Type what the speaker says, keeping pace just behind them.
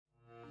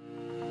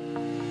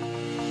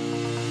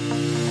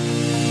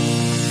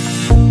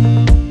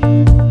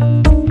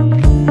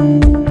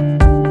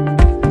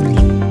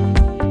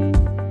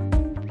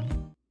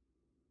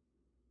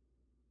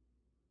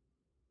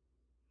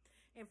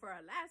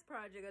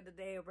project of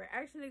the day. We're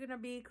actually going to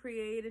be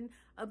creating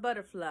a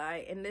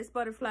butterfly, and this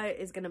butterfly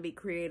is going to be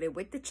created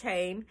with the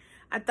chain.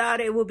 I thought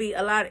it would be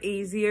a lot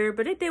easier,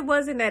 but it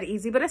wasn't that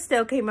easy, but it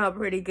still came out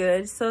pretty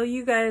good. So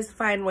you guys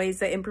find ways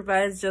to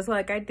improvise just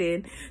like I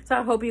did. So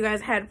I hope you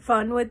guys had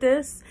fun with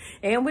this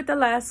and with the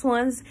last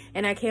ones,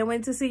 and I can't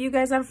wait to see you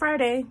guys on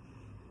Friday.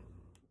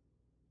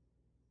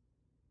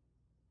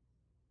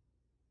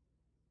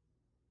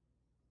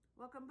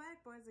 Welcome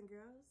back, boys and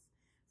girls.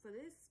 For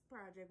this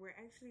project, we're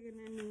actually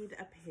gonna need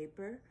a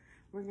paper.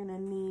 We're gonna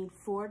need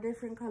 4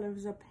 different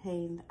colors of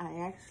paint.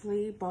 I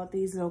actually bought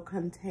these little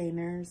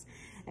containers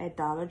at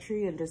Dollar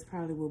Tree, and this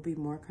probably will be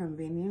more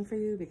convenient for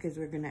you because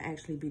we're gonna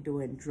actually be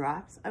doing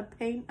drops of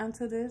paint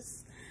onto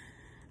this.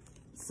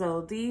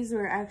 So these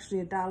were actually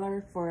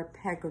 $1 for a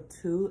pack of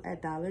 2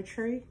 at Dollar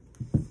Tree.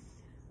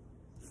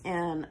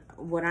 And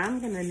what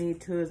I'm gonna need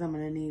too is I'm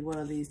gonna need one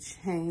of these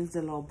chains,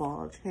 the little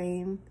ball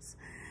chains.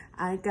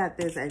 I got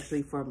this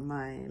actually for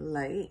my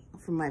light,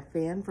 for my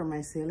fan, for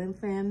my ceiling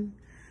fan.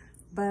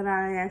 But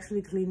I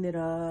actually cleaned it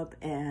up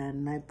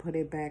and I put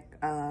it back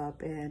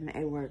up and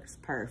it works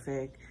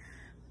perfect.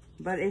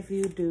 But if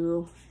you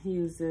do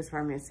use this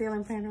from your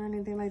ceiling fan or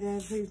anything like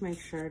that, please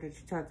make sure that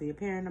you talk to your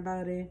parent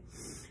about it.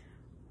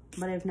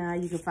 But if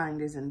not, you can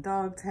find this in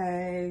dog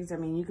tags. I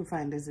mean, you can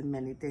find this in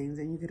many things,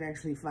 and you could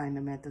actually find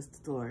them at the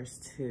stores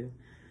too.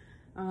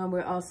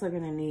 We're also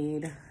gonna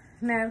need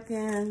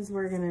napkins.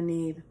 We're gonna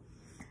need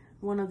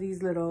one of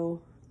these little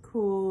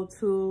cool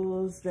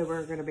tools that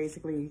we're gonna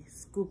basically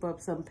scoop up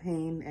some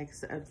paint,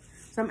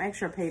 some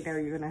extra paint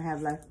that you're gonna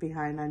have left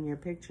behind on your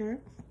picture.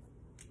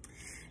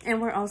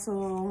 And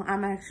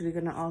I'm actually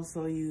gonna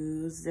also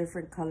use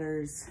different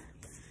colors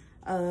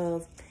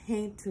of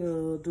paint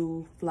to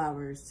do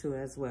flowers too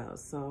as well.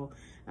 So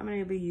I'm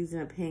gonna be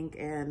using a pink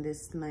and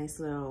this nice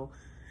little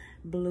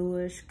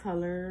bluish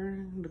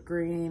color, the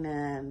green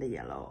and the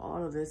yellow.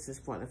 All of this is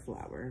for the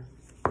flower.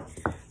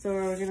 So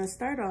we're gonna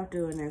start off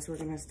doing this. We're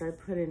gonna start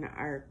putting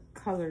our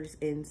colors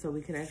in so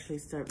we can actually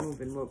start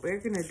moving. What we're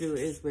gonna do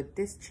is with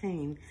this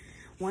chain,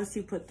 once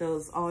you put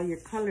all your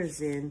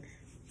colors in,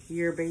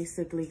 you're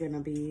basically gonna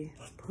be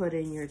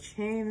putting your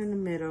chain in the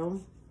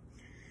middle,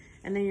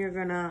 and then you're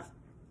gonna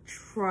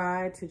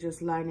try to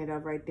just line it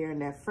up right there in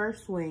that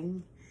first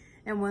wing.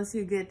 And once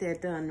you get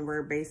that done,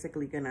 we're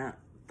basically gonna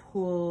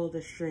pull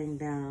the string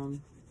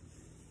down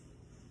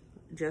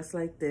just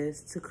like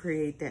this to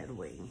create that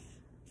wing.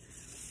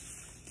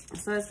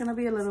 So it's gonna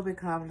be a little bit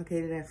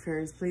complicated at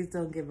first. Please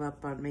don't give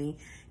up on me.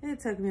 It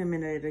took me a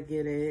minute to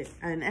get it,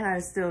 and I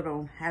still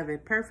don't have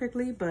it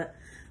perfectly, but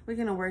we're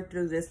gonna work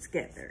through this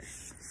together.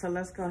 So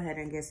let's go ahead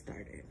and get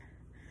started.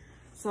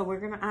 So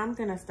I'm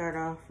gonna start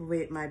off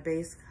with my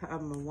base,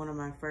 one of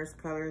my first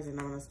colors, and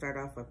I'm gonna start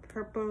off with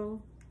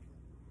purple.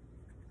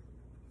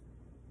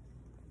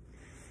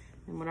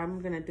 And what I'm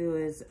gonna do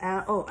is,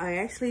 I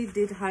actually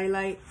did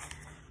highlight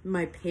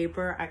my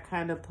paper. I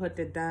kind of put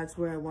the dots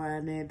where I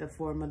wanted the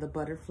form of the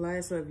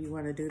butterfly. So if you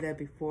want to do that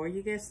before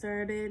you get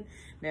started,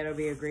 that'll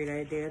be a great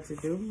idea to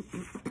do.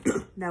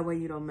 That way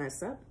you don't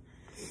mess up.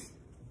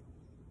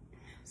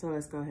 So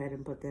let's go ahead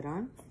and put that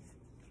on.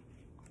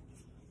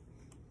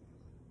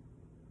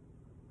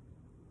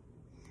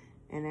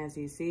 And as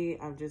you see,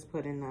 I've just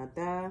put in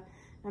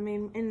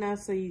enough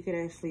so you could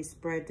actually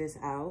spread this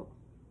out.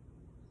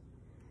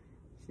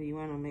 So you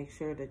want to make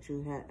sure that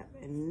you have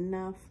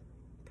enough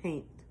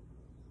paint.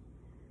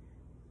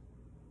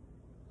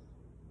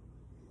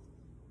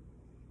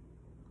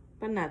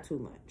 But not too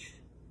much.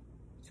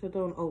 So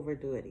don't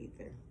overdo it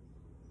either.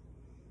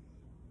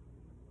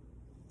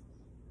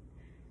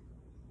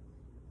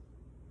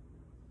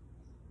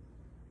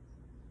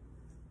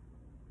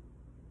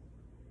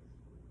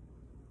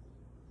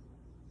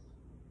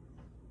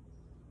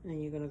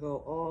 And you're gonna go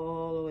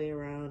all the way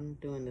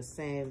around doing the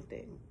same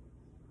thing.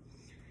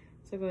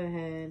 So go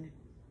ahead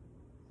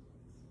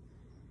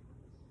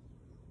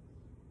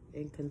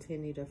and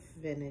continue to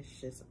finish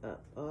this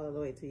up all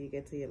the way till you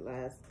get to your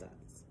last dots.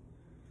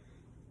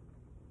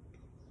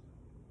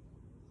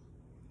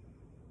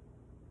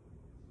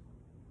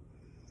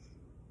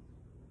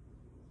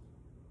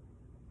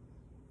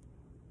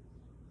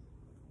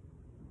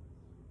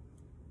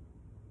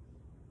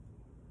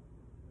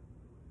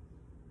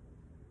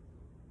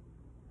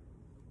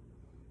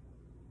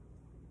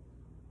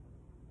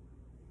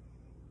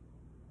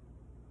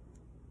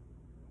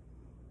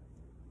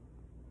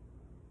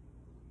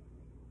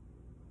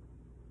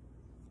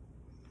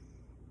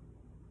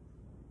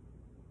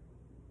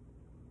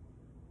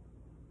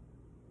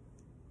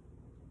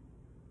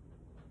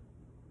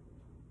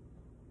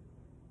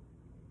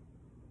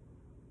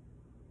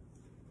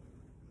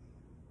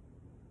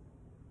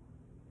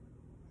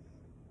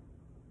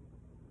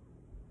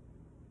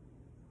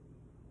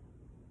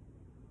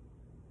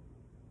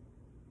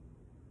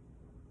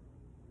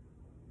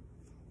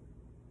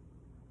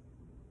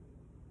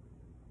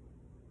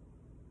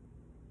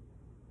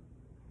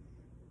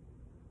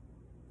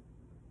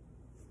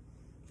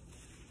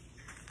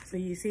 So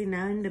you see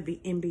now in the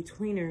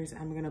in-betweeners,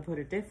 I'm gonna put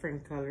a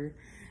different color.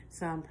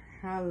 So I'm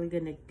probably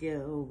gonna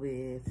go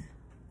with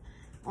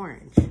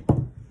orange.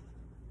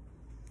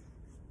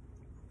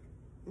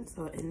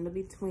 So in the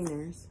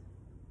betweeners,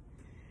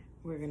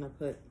 we're gonna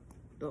put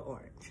the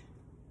orange.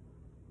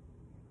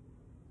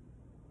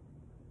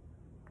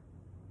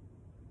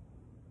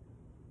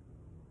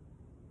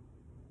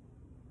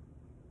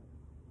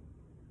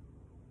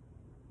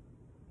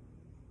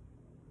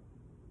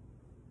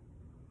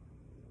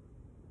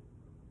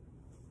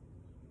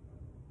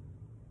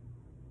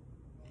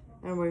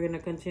 And we're gonna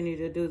continue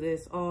to do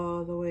this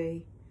all the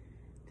way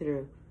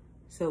through.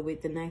 So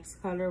with the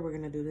next color, we're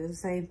gonna do the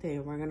same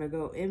thing. We're gonna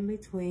go in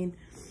between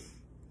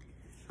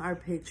our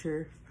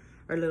picture,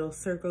 our little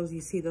circles.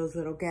 You see those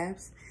little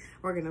gaps?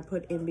 We're gonna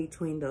put in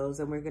between those,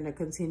 and we're gonna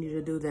continue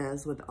to do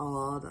that with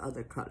all the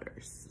other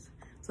colors.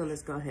 So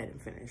let's go ahead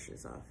and finish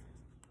this off.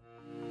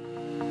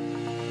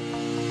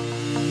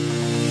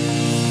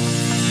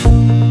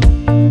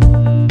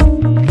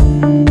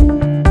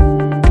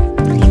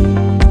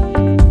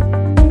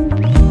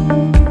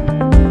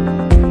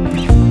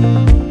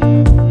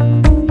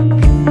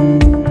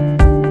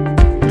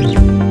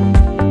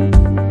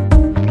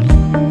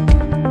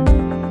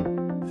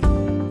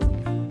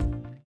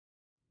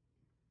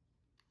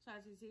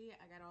 As you see,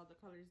 I got all the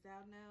colors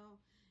down now.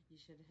 You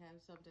should have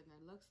something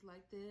that looks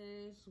like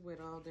this with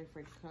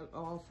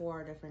all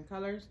 4 different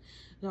colors.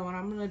 So what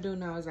I'm gonna do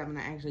now is I'm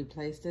gonna actually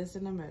place this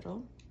in the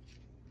middle.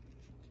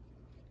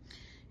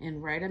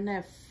 And right on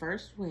that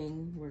first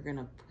wing, we're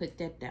gonna put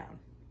that down.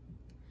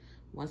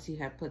 Once you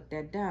have put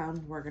that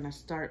down, we're gonna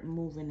start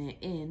moving it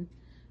in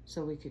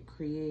so we could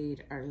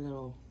create our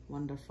little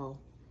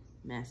wonderful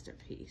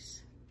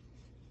masterpiece.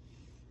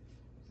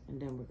 And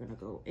then we're gonna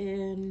go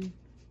in.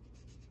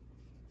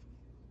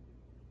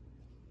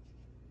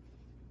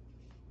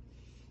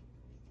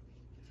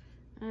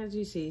 As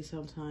you see,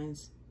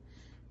 sometimes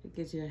it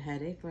gives you a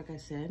headache. Like I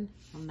said,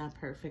 I'm not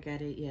perfect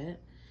at it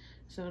yet.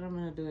 So what I'm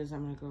gonna do is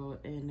I'm gonna go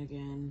in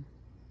again.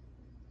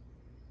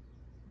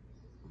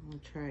 I'm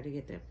gonna try to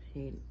get that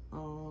paint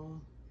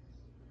all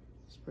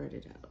spread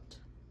it out.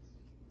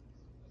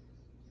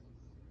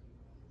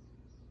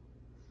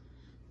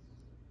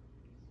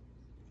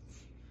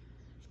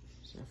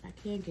 So if I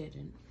can't get it,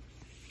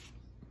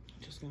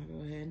 I'm just gonna go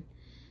ahead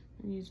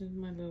and use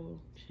my little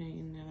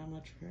chain and I'm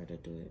gonna try to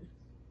do it.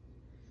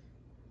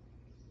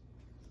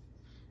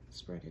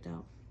 Spread it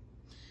out.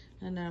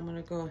 And now I'm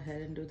gonna go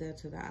ahead and do that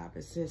to the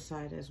opposite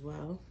side as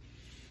well.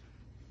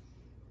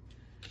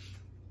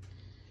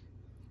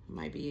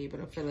 Might be able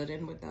to fill it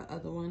in with the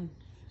other one.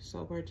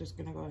 So we're just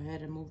gonna go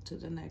ahead and move to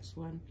the next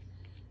one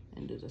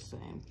and do the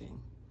same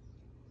thing.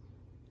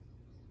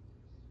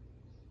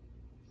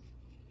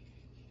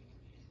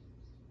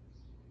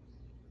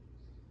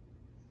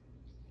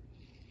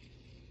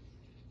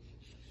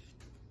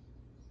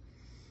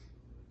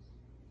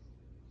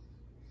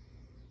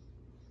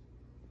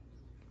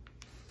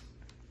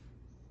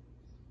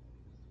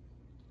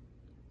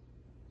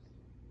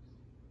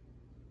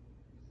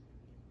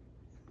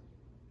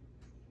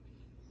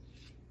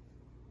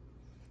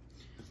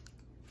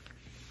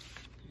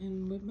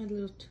 And with my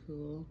little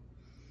tool,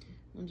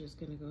 I'm just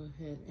gonna go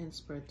ahead and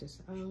spread this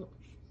out.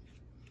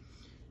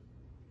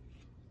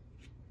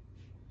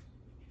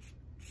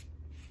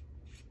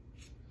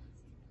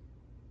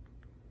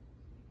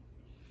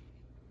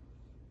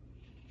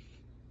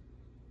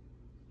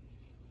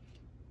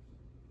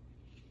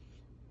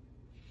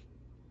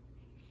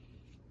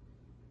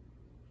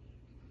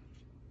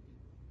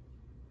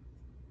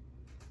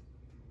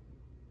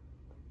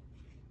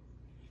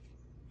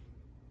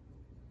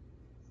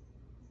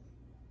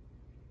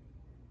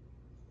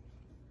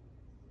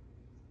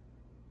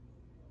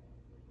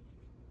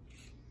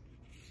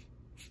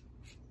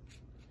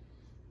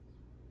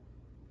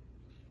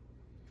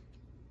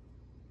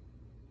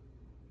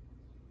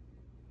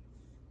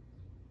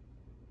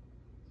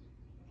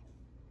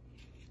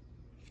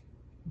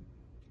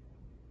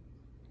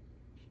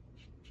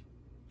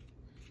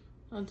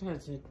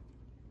 Sometimes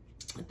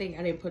I think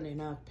I didn't put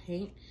enough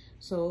paint.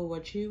 So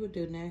what you would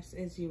do next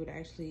is you would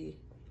actually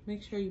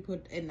make sure you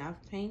put enough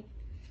paint.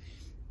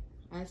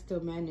 I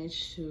still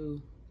managed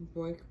to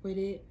work with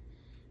it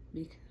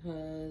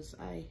because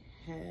I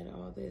had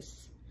all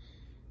this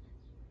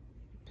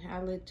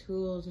palette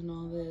tools and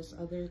all this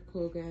other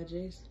cool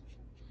gadgets.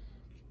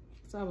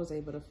 So I was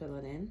able to fill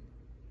it in,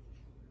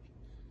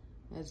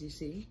 as you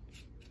see.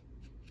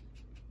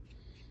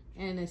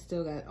 And it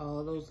still got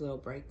all those little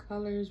bright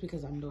colors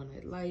because I'm doing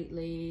it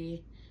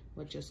lightly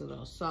with just a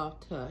little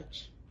soft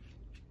touch.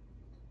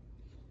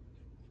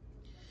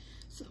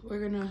 So we're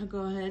gonna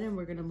go ahead and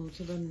we're gonna move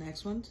to the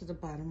next one, to the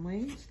bottom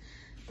wings.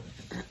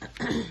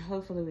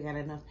 Hopefully we got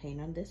enough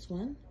paint on this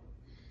one.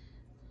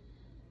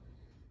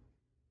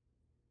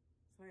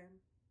 So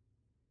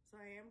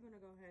I am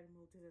gonna go ahead and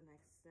move to the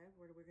next step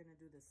where we're gonna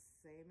do the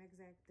same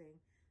exact thing,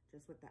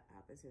 just with the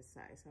opposite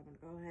side. So I'm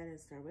gonna go ahead and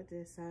start with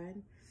this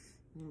side.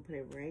 I'm gonna put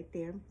it right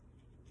there.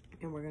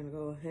 And we're gonna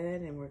go ahead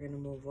and we're gonna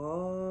move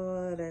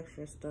all that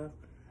extra stuff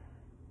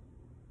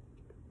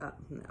up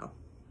now.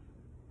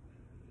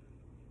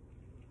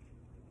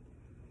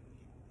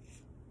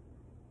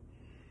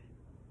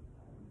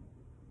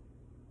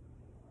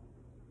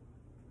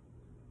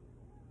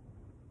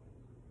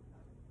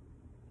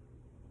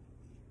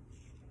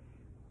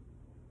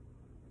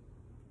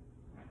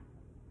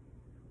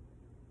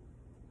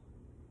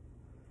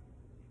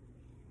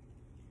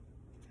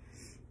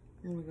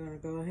 And we're gonna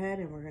go ahead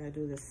and we're gonna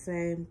do the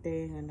same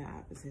thing on the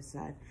opposite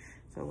side.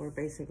 So we're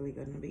basically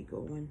gonna be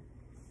going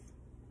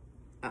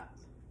up.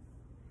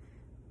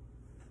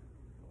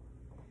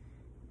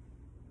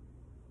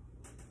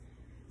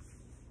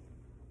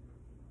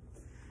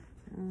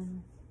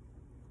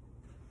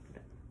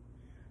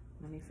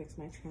 Let me fix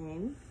my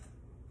chain.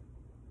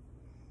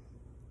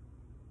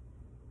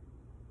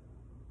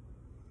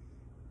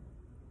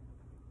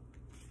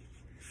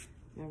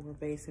 And we're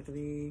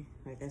basically,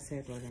 like I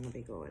said, we're gonna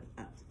be going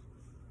up.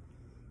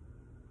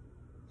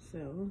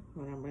 So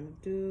what I'm gonna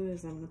do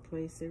is I'm gonna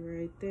place it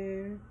right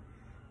there,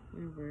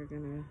 and we're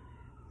gonna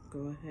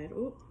go ahead,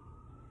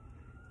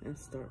 and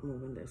start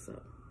moving this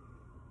up.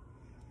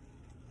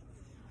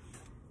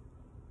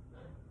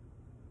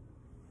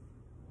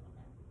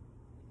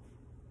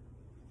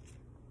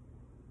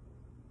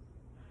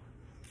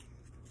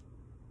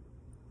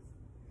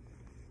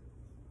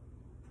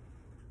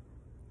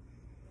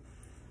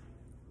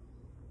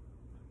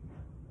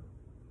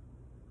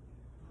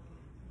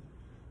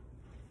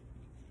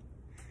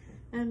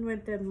 And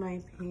with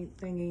my paint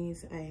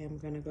thingies, I am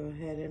gonna go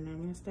ahead and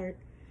I'm gonna start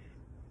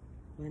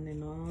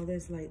blending all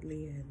this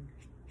lightly in.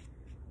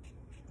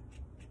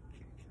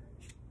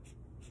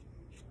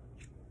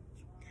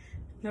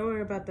 Don't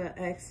worry about the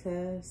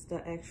excess,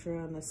 the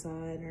extra on the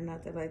side or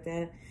nothing like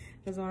that.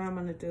 Because what I'm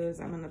gonna do is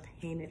I'm gonna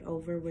paint it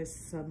over with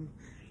some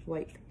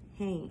white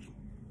paint.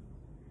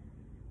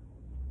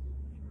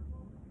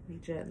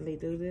 Gently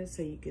do this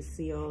so you can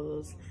see all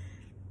those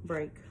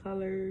bright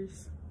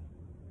colors.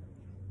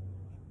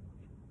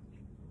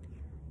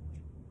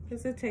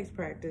 Because it takes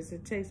practice.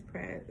 It takes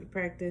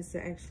practice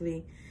to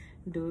actually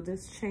do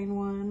this chain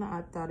one.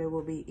 I thought it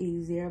would be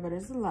easier, but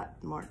it's a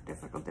lot more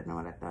difficult than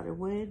what I thought it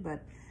would.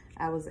 But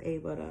I was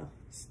able to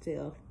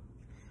still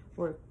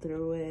work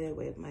through it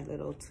with my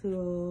little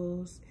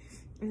tools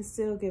and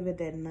still give it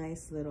that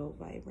nice little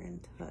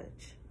vibrant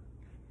touch.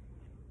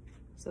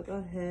 So go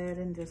ahead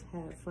and just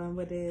have fun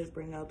with this.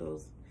 Bring out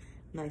those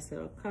nice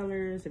little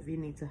colors. If you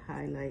need to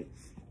highlight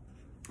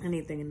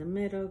anything in the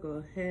middle,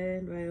 go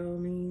ahead by all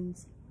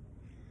means.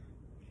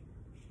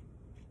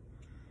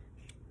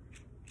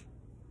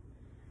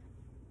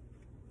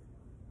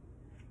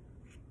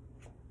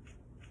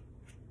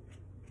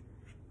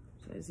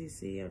 So as you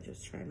see, I'm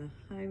just trying to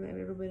highlight a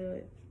little bit of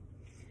it,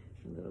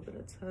 a little bit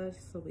of touch,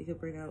 so we could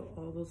bring out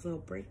all those little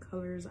bright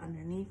colors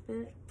underneath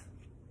it.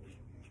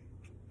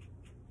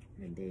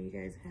 And there you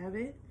guys have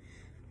it.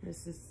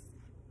 This is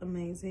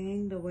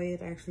amazing the way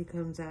it actually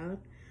comes out.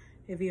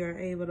 If you are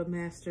able to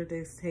master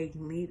this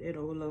technique, it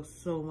will look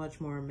so much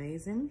more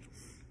amazing.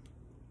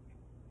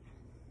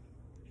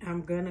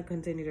 I'm gonna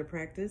continue to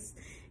practice,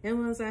 and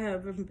once I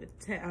have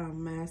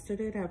mastered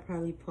it, I'll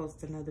probably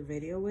post another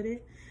video with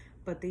it.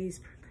 But these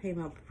came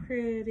out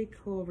pretty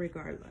cool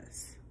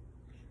regardless.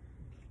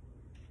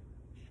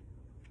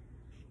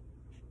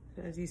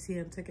 So as you see,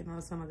 I'm taking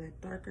on some of the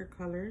darker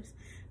colors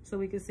so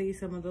we can see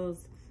some of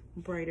those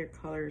brighter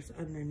colors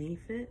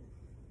underneath it.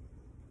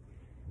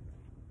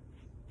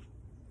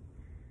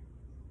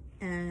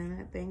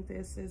 And I think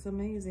this is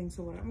amazing.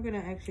 So what I'm gonna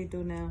actually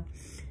do now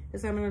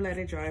is I'm gonna let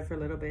it dry for a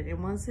little bit.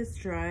 And once it's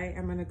dry,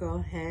 I'm gonna go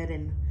ahead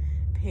and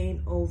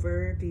paint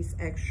over these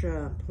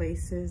extra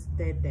places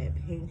that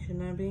paint should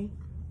not be.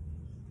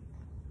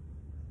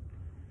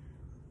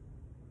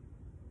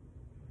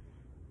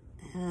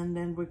 And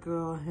then we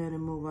go ahead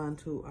and move on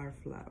to our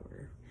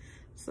flower.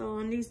 So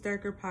on these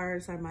darker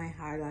parts, I might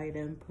highlight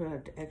and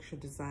put extra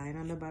design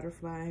on the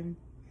butterfly.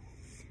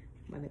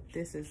 But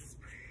this is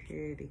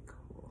pretty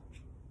cool.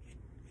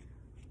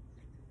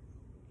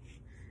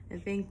 I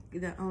think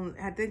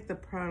the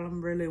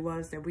problem really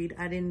was that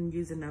I didn't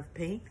use enough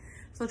paint.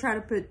 So try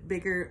to put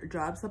bigger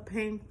drops of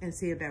paint and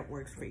see if that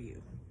works for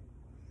you.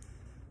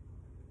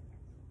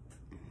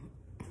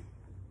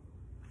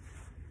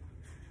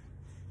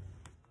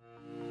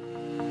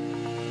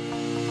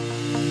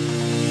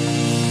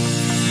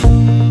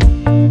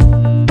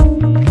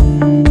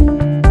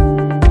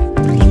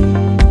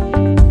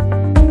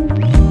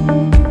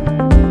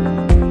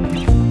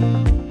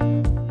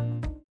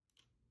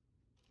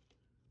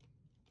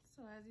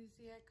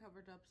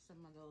 Covered up some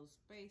of those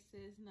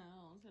spaces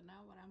now. So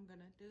now what I'm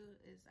gonna do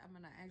is I'm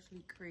gonna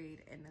actually create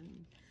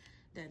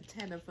the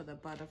antenna for the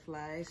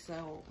butterfly.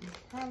 So I'm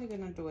probably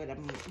gonna do it a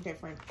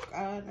different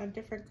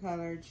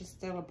color, just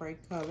still a bright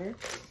color,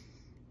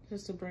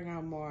 just to bring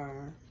out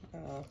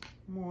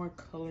more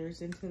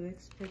colors into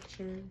this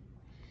picture.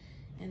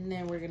 And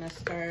then we're gonna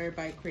start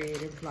by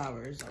creating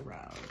flowers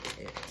around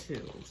it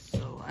too.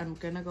 So I'm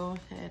gonna go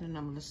ahead and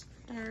I'm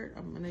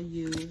gonna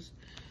use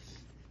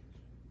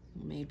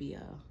maybe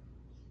a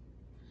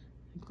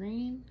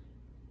green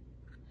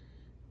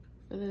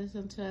for this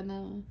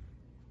antenna.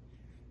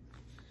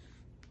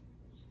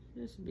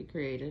 This would be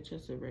creative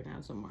just to bring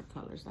out some more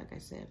colors, like I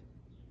said.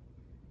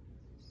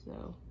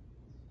 So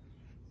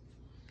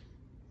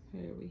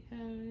here we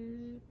have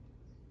it.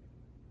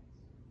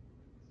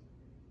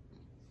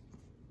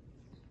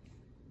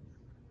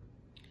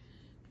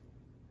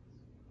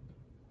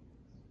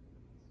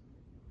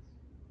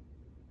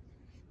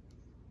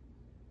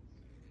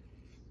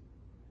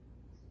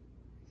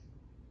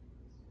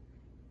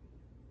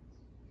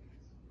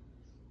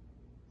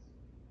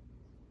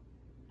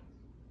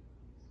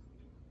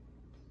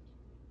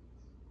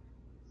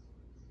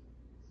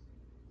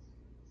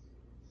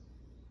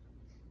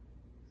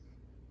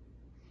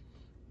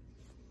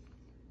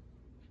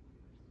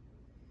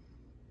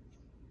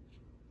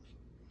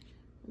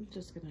 I'm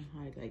just gonna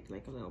highlight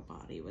like a little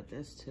body with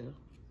this too.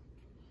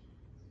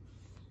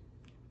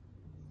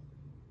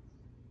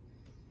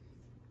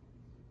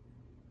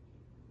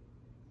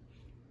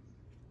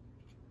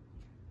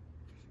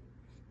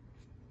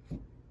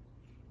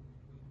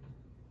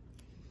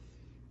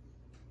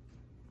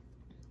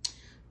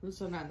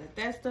 So now that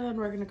that's done,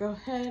 we're gonna go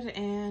ahead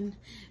and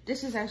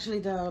this is actually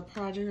the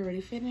project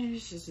already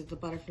finished. This is the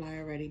butterfly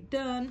already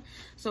done.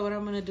 So what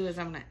I'm gonna do is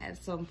I'm gonna add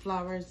some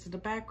flowers to the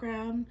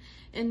background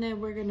and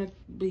then we're gonna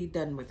be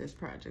done with this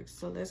project.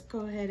 So let's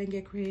go ahead and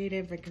get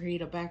creative and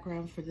create a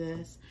background for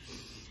this.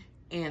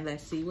 And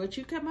let's see what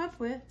you come up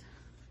with.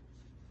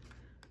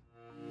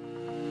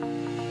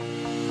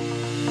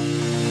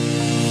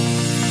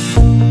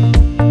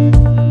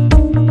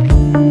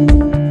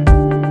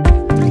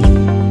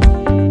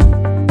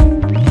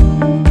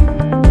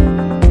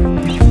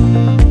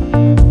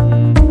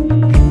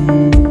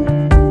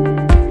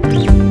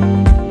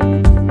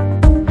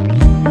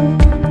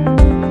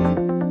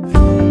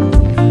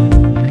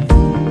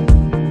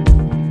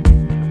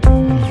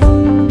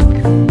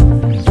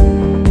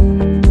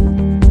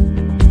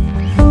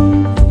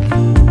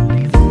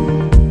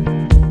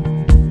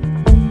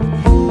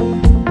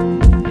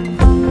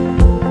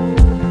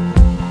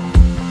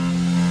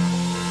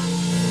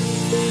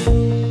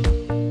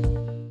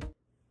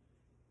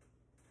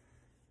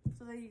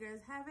 So there you guys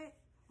have it.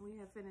 We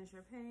have finished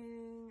our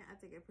painting. I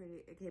think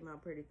it came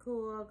out pretty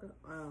cool.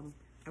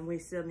 And we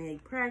still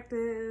need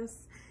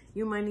practice.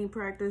 You might need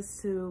practice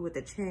too with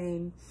the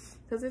chain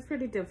because it's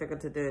pretty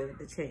difficult to do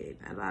the chain.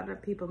 A lot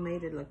of people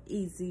made it look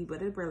easy,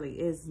 but it really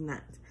is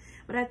not.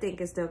 But I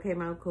think it still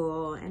came out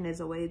cool and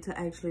it's a way to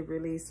actually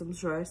release some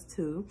stress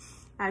too.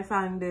 I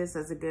find this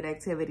as a good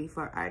activity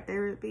for art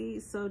therapy.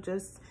 So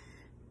just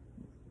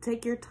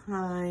take your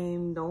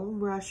time, don't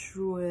rush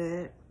through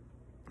it,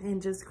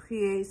 and just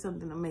create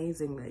something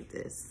amazing like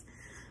this.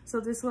 So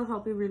this will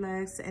help you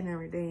relax and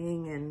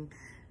everything and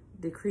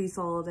decrease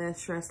all that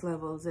stress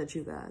levels that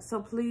you got.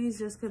 So please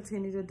just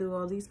continue to do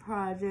all these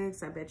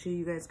projects. I bet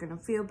you guys are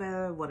gonna feel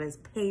better, whether it's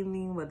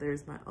painting, whether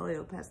it's my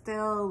oil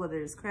pastel,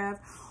 whether it's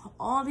craft.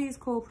 All these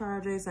cool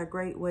projects are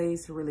great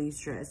ways to release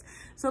stress.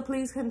 So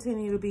please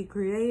continue to be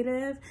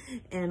creative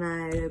and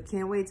I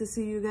can't wait to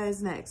see you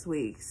guys next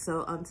week.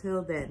 So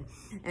until then,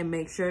 and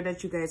make sure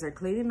that you guys are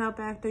cleaning up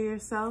after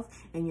yourself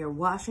and you're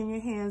washing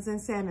your hands and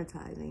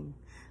sanitizing.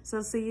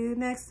 So see you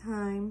next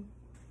time.